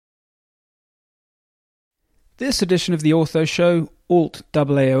This edition of the Ortho Show,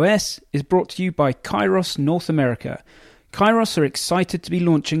 Alt-AAOS, is brought to you by Kairos North America. Kairos are excited to be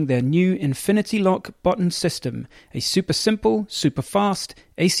launching their new Infinity Lock button system, a super simple, super fast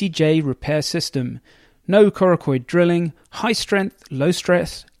ACJ repair system. No coracoid drilling, high strength, low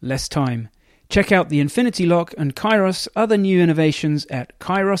stress, less time. Check out the Infinity Lock and Kairos' other new innovations at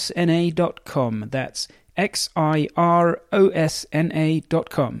kairosna.com. That's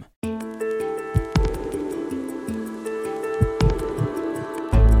XIROSNA.com.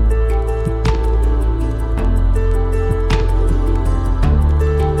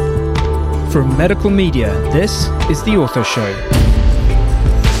 From Medical Media, this is The Ortho Show.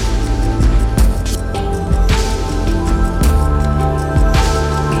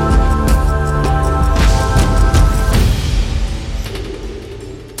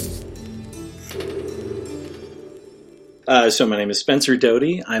 So my name is Spencer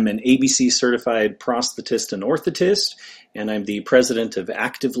Doty. I'm an ABC certified prosthetist and orthotist, and I'm the president of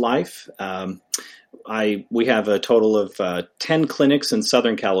Active Life. We have a total of 10 clinics in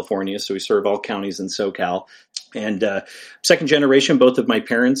Southern California, so we serve all counties in SoCal. And second generation, both of my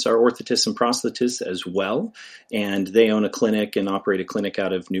parents are orthotists and prosthetists as well, and they own a clinic and operate a clinic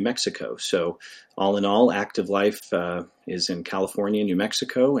out of New Mexico. So all in all, Active Life is in California, New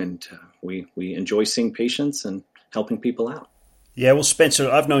Mexico, and we enjoy seeing patients and helping people out. Yeah, well,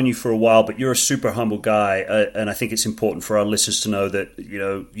 Spencer, I've known you for a while, but you're a super humble guy, and I think it's important for our listeners to know that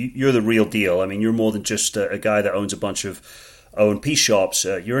you're the real deal. I mean, you're more than just a guy that owns a bunch of O&P shops.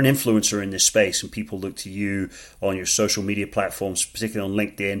 You're an influencer in this space, and people look to you on your social media platforms, particularly on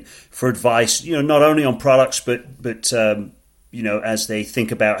LinkedIn, for advice. Not only on products, but as they think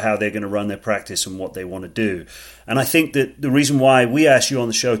about how they're going to run their practice and what they want to do. And I think that the reason why we asked you on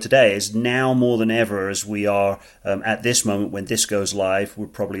the show today is now more than ever, as we are at this moment when this goes live, we're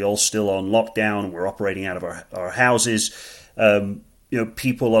probably all still on lockdown and we're operating out of our houses.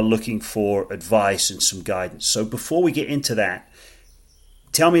 People are looking for advice and some guidance. So before we get into that,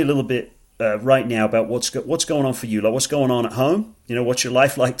 tell me a little bit right now about what's going on for you. Like, what's going on at home? What's your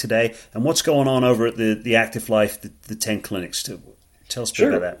life like today? And what's going on over at the Active Life, the 10 clinics? Tell us a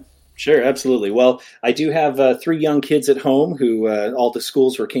bit about that. Sure, absolutely. Well, I do have 3 young kids at home who all the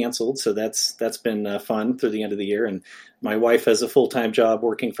schools were canceled, so that's been fun through the end of the year. And my wife has a full-time job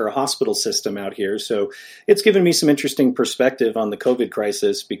working for a hospital system out here, so it's given me some interesting perspective on the COVID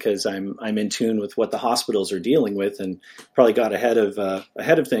crisis because I'm in tune with what the hospitals are dealing with, and probably got ahead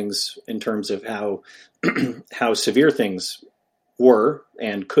of things in terms of how how severe things were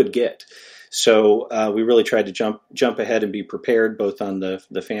and could get. So we really tried to jump ahead and be prepared, both on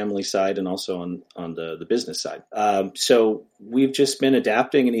the family side and also on the business side. So we've just been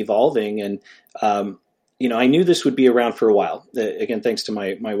adapting and evolving, and I knew this would be around for a while. Again, thanks to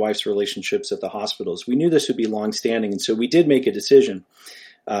my wife's relationships at the hospitals, we knew this would be longstanding, and so we did make a decision,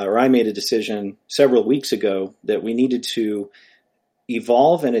 or I made a decision several weeks ago that we needed to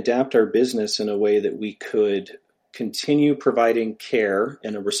evolve and adapt our business in a way that we could continue providing care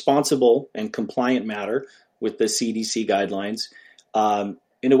in a responsible and compliant manner with the CDC guidelines,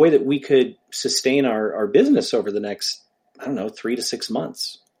 in a way that we could sustain our business over the next, 3 to 6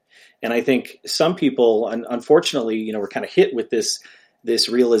 months. And I think some people, unfortunately, were kind of hit with this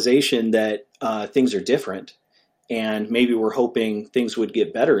realization that things are different, and maybe we're hoping things would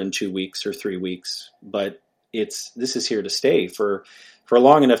get better in 2 weeks or 3 weeks. But this is here to stay for a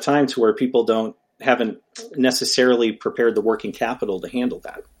long enough time to where people haven't necessarily prepared the working capital to handle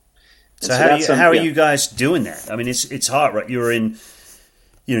that. So how are you guys doing that? I mean, it's hard, right? You're in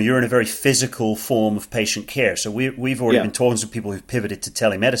a very physical form of patient care. So we've already been talking to people who've pivoted to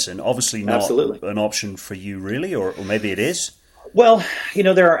telemedicine. Obviously not an option for you really, or maybe it is. Well,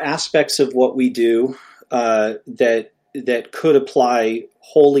 there are aspects of what we do that could apply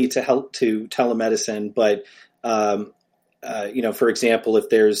wholly to telemedicine, but for example, if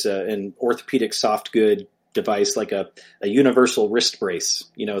there's an orthopedic soft good device like a universal wrist brace,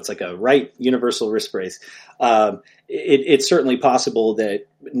 it's like a right universal wrist brace. It's certainly possible that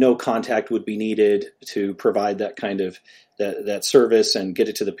no contact would be needed to provide that kind of that service and get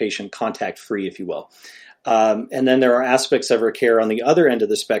it to the patient contact free, if you will. And then there are aspects of our care on the other end of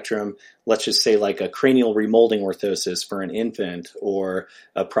the spectrum, let's just say like a cranial remolding orthosis for an infant or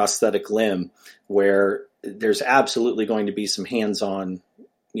a prosthetic limb, where there's absolutely going to be some hands-on,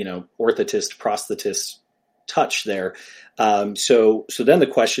 orthotist, prosthetist touch there. So then the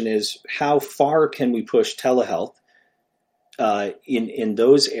question is, how far can we push telehealth in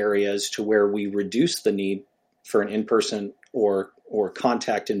those areas to where we reduce the need for an in-person or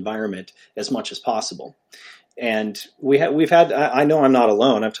contact environment as much as possible? And we've had, I know I'm not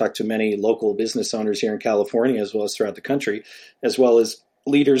alone. I've talked to many local business owners here in California, as well as throughout the country, as well as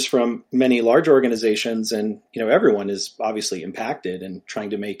leaders from many large organizations. And, everyone is obviously impacted and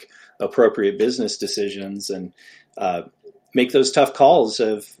trying to make appropriate business decisions and make those tough calls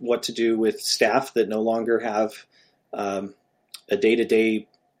of what to do with staff that no longer have a day-to-day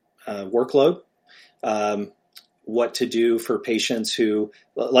workload. What to do for patients who,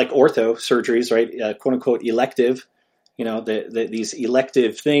 like ortho surgeries, right? "Quote unquote" elective. These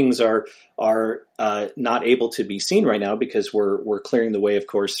elective things are not able to be seen right now because we're clearing the way, of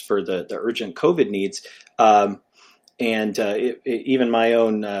course, for the urgent COVID needs. Even my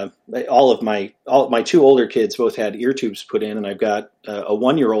own, all of my two older kids both had ear tubes put in, and I've got a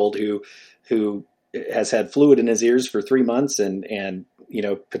 1-year-old who has had fluid in his ears for 3 months and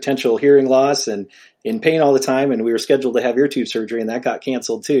potential hearing loss and in pain all the time. And we were scheduled to have ear tube surgery, and that got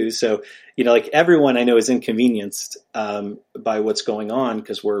canceled too. So, everyone I know is inconvenienced by what's going on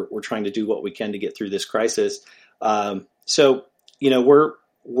because we're trying to do what we can to get through this crisis.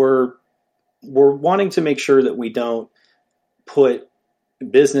 We're wanting to make sure that we don't put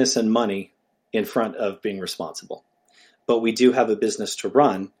business and money in front of being responsible, but we do have a business to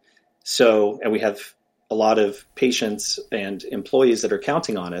run. And we have a lot of patients and employees that are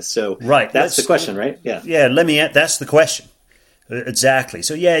counting on us. So right. That's the question, right? Yeah. Yeah. That's the question. Exactly.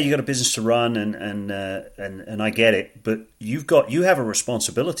 So you got a business to run and I get it, but you have a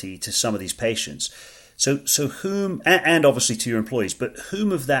responsibility to some of these patients. So whom, and obviously to your employees, but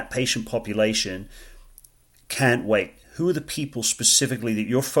whom of that patient population can't wait? Who are the people specifically that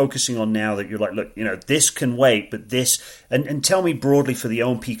you're focusing on now that you're like, look, this can wait, but this, and tell me broadly for the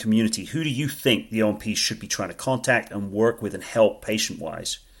O&P community, who do you think the O&P should be trying to contact and work with and help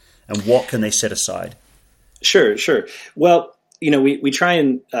patient-wise? And what can they set aside? Sure. Well, we try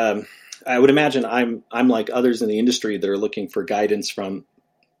and, I would imagine I'm like others in the industry that are looking for guidance from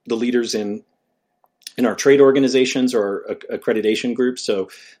the leaders in our trade organizations or accreditation groups. So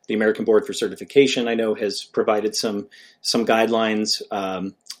the American Board for Certification, I know, has provided some guidelines.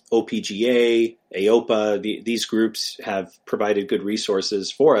 OPGA, AOPA, these groups have provided good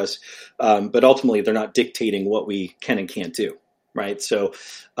resources for us. But ultimately, they're not dictating what we can and can't do, right? So,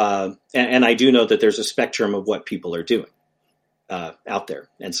 and I do know that there's a spectrum of what people are doing out there.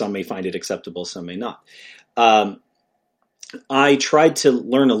 And some may find it acceptable, some may not. I tried to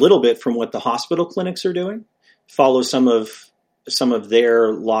learn a little bit from what the hospital clinics are doing, follow some of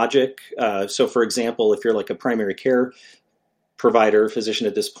their logic. So, for example, if you're like a primary care provider, physician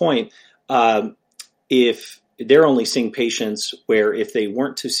at this point, if they're only seeing patients where if they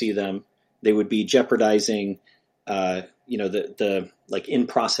weren't to see them, they would be jeopardizing, the like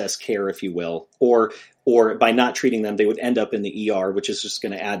in-process care, if you will, or by not treating them, they would end up in the ER, which is just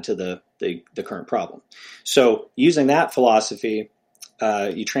going to add to the current problem. So using that philosophy,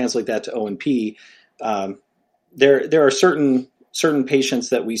 you translate that to O&P. There are certain patients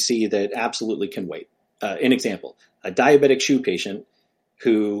that we see that absolutely can wait. An example, a diabetic shoe patient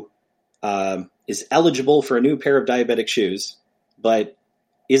who is eligible for a new pair of diabetic shoes, but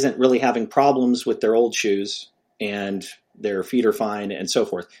isn't really having problems with their old shoes and their feet are fine and so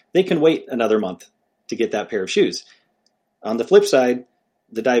forth. They can wait another month to get that pair of shoes. On the flip side,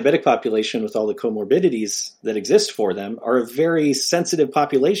 the diabetic population with all the comorbidities that exist for them are a very sensitive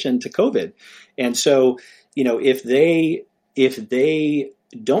population to COVID. And so, if they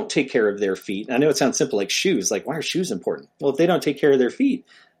don't take care of their feet, I know it sounds simple, like shoes, like why are shoes important? Well, if they don't take care of their feet,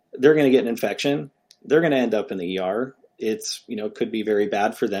 they're going to get an infection. They're going to end up in the ER. It's, could be very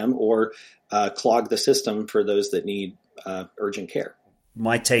bad for them or clog the system for those that need urgent care.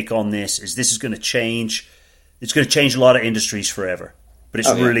 My take on this is going to change. It's going to change a lot of industries forever, but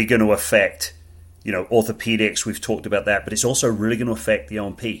it's really going to affect, orthopedics. We've talked about that, but it's also really going to affect the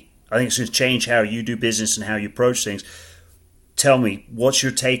O&P. I think it's going to change how you do business and how you approach things. Tell me, what's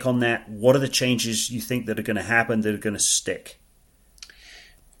your take on that? What are the changes you think that are going to happen that are going to stick?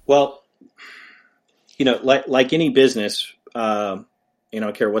 Well, like any business, I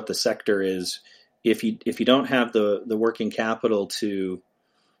don't care what the sector is. If you don't have the working capital to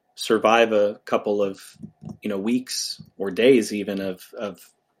survive a couple of weeks or days even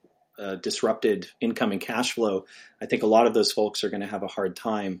of disrupted incoming cash flow, I think a lot of those folks are going to have a hard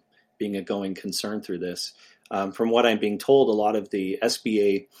time being a going concern through this. From what I'm being told, a lot of the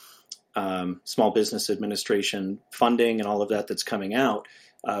SBA Small Business Administration funding and all of that's coming out,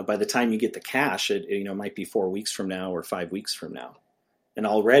 by the time you get the cash, it might be 4 weeks from now or 5 weeks from now. And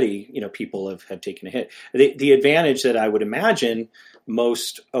already, people have taken a hit. The advantage that I would imagine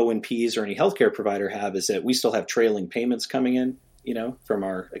most O&Ps or any healthcare provider have is that we still have trailing payments coming in, from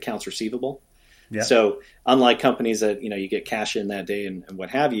our accounts receivable. Yeah. So unlike companies that, you get cash in that day and what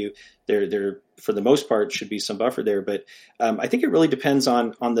have you, there for the most part should be some buffer there. But I think it really depends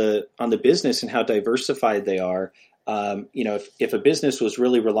on the business and how diversified they are. If a business was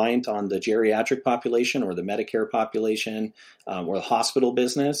really reliant on the geriatric population or the Medicare population or the hospital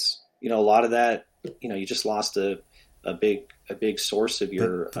business, a lot of that, you just lost a big source of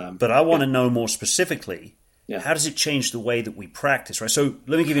your. But I want to know more specifically. Yeah. How does it change the way that we practice? Right. So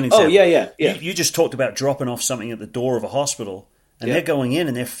let me give you an example. Oh yeah. You just talked about dropping off something at the door of a hospital, and they're going in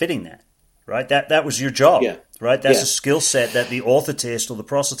and they're fitting that. Right. That was your job. Yeah. Right. That's a skill set that the orthotist or the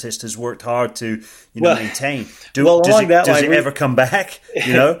prosthetist has worked hard to maintain. Does it ever come back?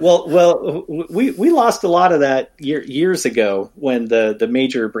 Well, we lost a lot of that years ago when the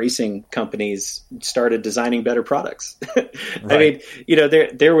major bracing companies started designing better products. Right. I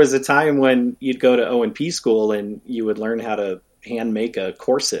mean, there was a time when you'd go to O&P school and you would learn how to hand make a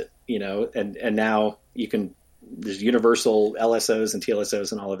corset, and now you can. There's universal LSOs and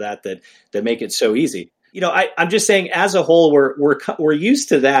TLSOs and all of that make it so easy. I'm just saying, as a whole, we're used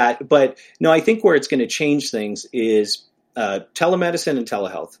to that, but no, I think where it's going to change things is telemedicine and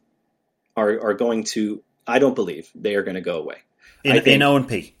telehealth are going to. I don't believe they are going to go away in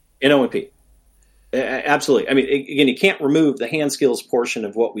O&P. In O&P, absolutely. I mean, again, you can't remove the hand skills portion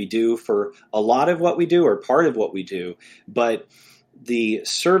of what we do for a lot of what we do or part of what we do, but the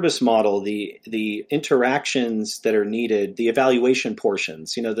service model, the interactions that are needed, the evaluation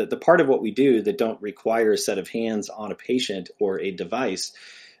portions, the part of what we do that don't require a set of hands on a patient or a device,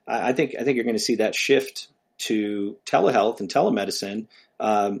 I think you're going to see that shift to telehealth and telemedicine.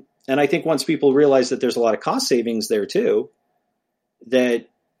 And I think once people realize that there's a lot of cost savings there too, that,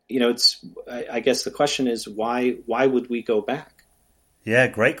 I guess the question is why would we go back? Yeah,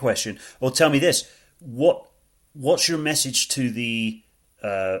 great question. Well, tell me this, what's your message to the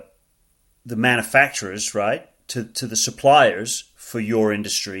manufacturers, right? To the suppliers for your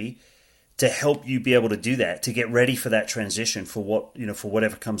industry to help you be able to do that, to get ready for that transition for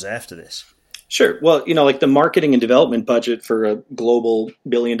whatever comes after this? Sure. Well, like the marketing and development budget for a global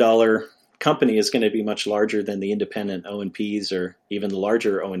billion-dollar company is going to be much larger than the independent O&Ps or even the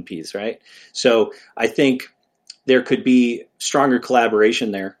larger O&Ps, right? So I think there could be stronger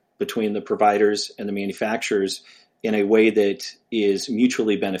collaboration there between the providers and the manufacturers in a way that is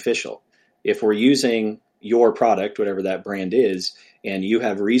mutually beneficial. If we're using your product, whatever that brand is, and you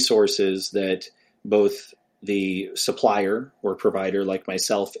have resources that both the supplier or provider like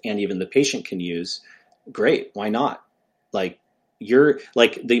myself and even the patient can use, great, why not? The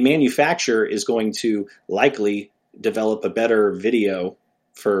manufacturer is going to likely develop a better video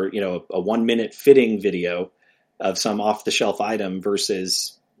for, a 1-minute fitting video of some off-the-shelf item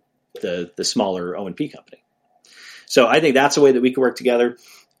versus the smaller O&P company. So I think that's a way that we can work together.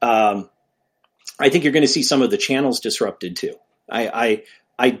 I think you're going to see some of the channels disrupted too. I'm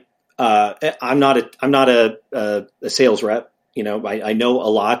not a sales rep. I know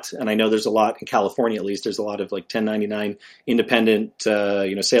a lot, and I know there's a lot in California. At least there's a lot of 1099 independent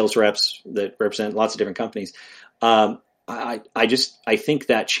sales reps that represent lots of different companies. I think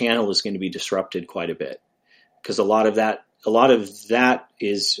that channel is going to be disrupted quite a bit because a lot of that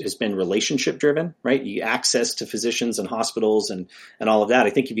has been relationship driven, right? You access to physicians and hospitals and all of that. I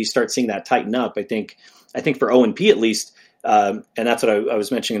think if you start seeing that tighten up, I think for O&P at least, and that's what I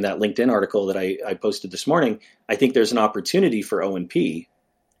was mentioning in that LinkedIn article that I posted this morning. I think there's an opportunity for O&P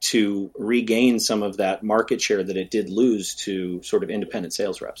to regain some of that market share that it did lose to sort of independent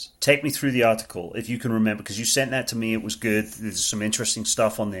sales reps. Take me through the article if you can remember, because you sent that to me. It was good. There's some interesting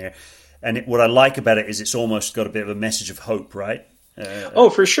stuff on there. And what I like about it is it's almost got a bit of a message of hope, right?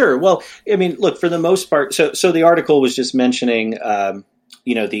 For sure. Well, I mean, look, for the most part, so the article was just mentioning,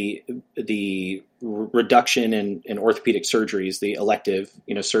 the reduction in orthopedic surgeries, the elective,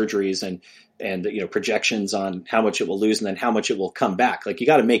 surgeries and projections on how much it will lose and then how much it will come back. You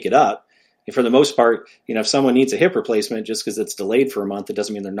got to make it up. And for the most part, if someone needs a hip replacement just because it's delayed for a month, it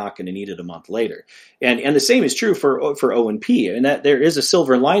doesn't mean they're not going to need it a month later. And the same is true for O&P. And that there is a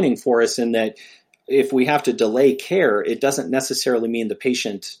silver lining for us in that if we have to delay care, it doesn't necessarily mean the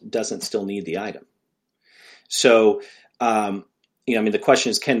patient doesn't still need the item. So, the question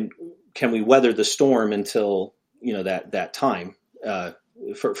is, can we weather the storm until that time?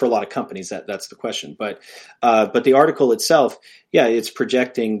 For a lot of companies, that's the question. But the article itself, it's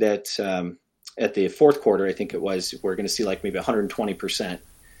projecting that at the fourth quarter, I think it was, we're going to see maybe 120%.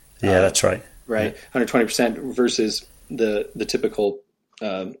 Yeah, that's right. Right, 120% versus the typical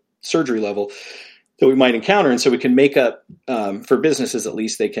surgery level that we might encounter, and so we can make up for businesses. At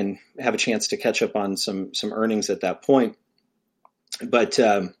least they can have a chance to catch up on some earnings at that point. But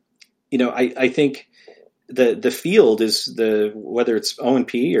I think the field is whether it's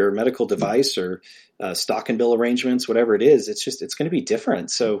O&P or medical device or stock and bill arrangements, whatever it is, it's going to be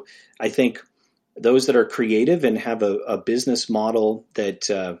different. So I think those that are creative and have a business model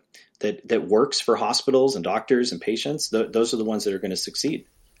that works for hospitals and doctors and patients, those are the ones that are going to succeed.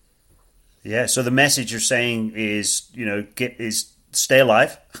 Yeah. So the message you're saying is, stay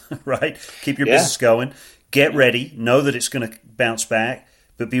alive, right? Keep your business going. Get ready. Know that it's going to bounce back,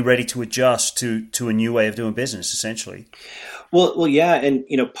 but be ready to adjust to a new way of doing business, essentially. Well, yeah, and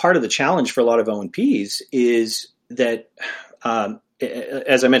part of the challenge for a lot of O&Ps is that,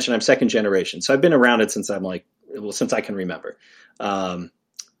 as I mentioned, I'm second generation, so I've been around it since since I can remember.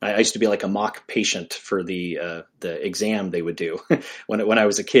 I used to be like a mock patient for the exam they would do when I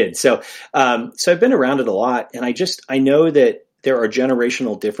was a kid. So I've been around it a lot, and I know that there are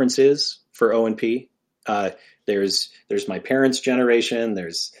generational differences for O&P. There's my parents' generation.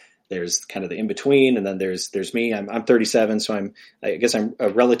 There's kind of the in between, and then there's me. I'm 37, so I guess I'm a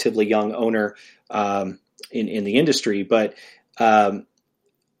relatively young owner in the industry. But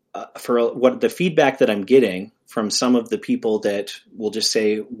for what the feedback that I'm getting from some of the people that will just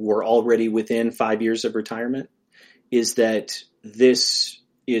say we're already within 5 years of retirement is that this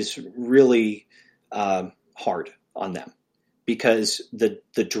is really hard on them, because the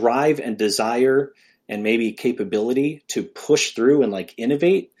drive and desire and maybe capability to push through and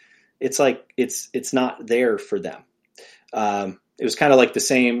innovate, it's not there for them. It was kind of like the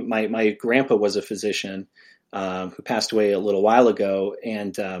same. My grandpa was a physician who passed away a little while ago,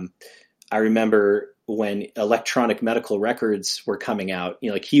 and I remember when electronic medical records were coming out.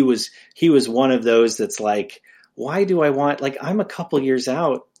 He was one of those that's like, why do I want? I'm a couple years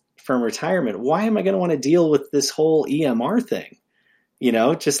out from retirement. Why am I going to want to deal with this whole EMR thing?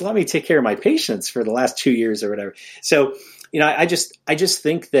 Just let me take care of my patients for the last 2 years or whatever. So, I just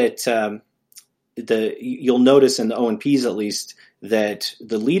think that you'll notice in the O&Ps at least that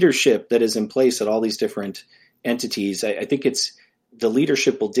the leadership that is in place at all these different entities, I think the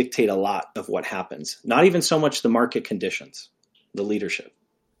leadership will dictate a lot of what happens. Not even so much the market conditions, the leadership.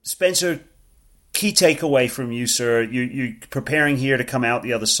 Spencer, key takeaway from you, sir. You're preparing here to come out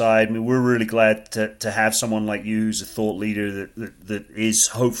the other side. I mean, we're really glad to have someone like you who's a thought leader that is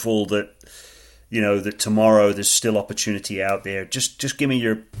hopeful that that tomorrow there's still opportunity out there. Just give me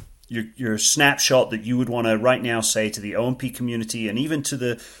your snapshot that you would want to right now say to the O&P community and even to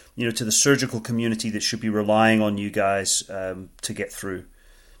the to the surgical community that should be relying on you guys to get through.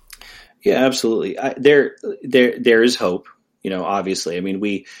 Yeah, absolutely. There is hope. Obviously, I mean,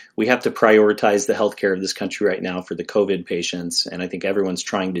 we have to prioritize the healthcare of this country right now for the COVID patients. And I think everyone's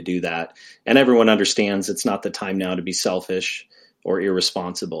trying to do that. And everyone understands it's not the time now to be selfish or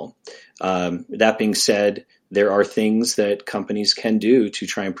irresponsible. That being said, there are things that companies can do to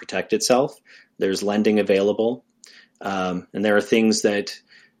try and protect itself. There's lending available. And there are things that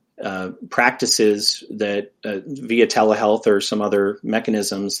practices that via telehealth or some other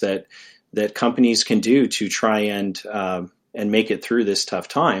mechanisms that companies can do to try and make it through this tough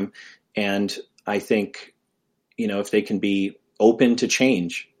time. And I think, if they can be open to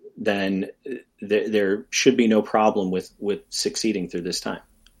change, then there should be no problem with succeeding through this time.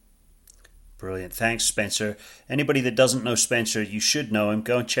 Brilliant. Thanks, Spencer. Anybody that doesn't know Spencer, you should know him.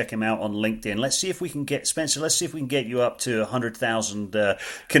 Go and check him out on LinkedIn. Let's see if we can get you up to 100,000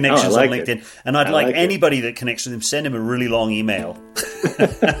 connections on LinkedIn. It. And I'd like anybody that connects with him, send him a really long email.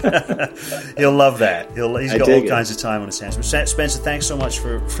 He'll love that. He's got all kinds of time on his hands. But Spencer, thanks so much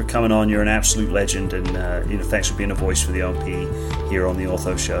for coming on. You're an absolute legend. And thanks for being a voice for the O&P here on the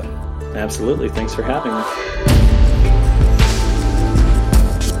Ortho Show. Absolutely. Thanks for having me.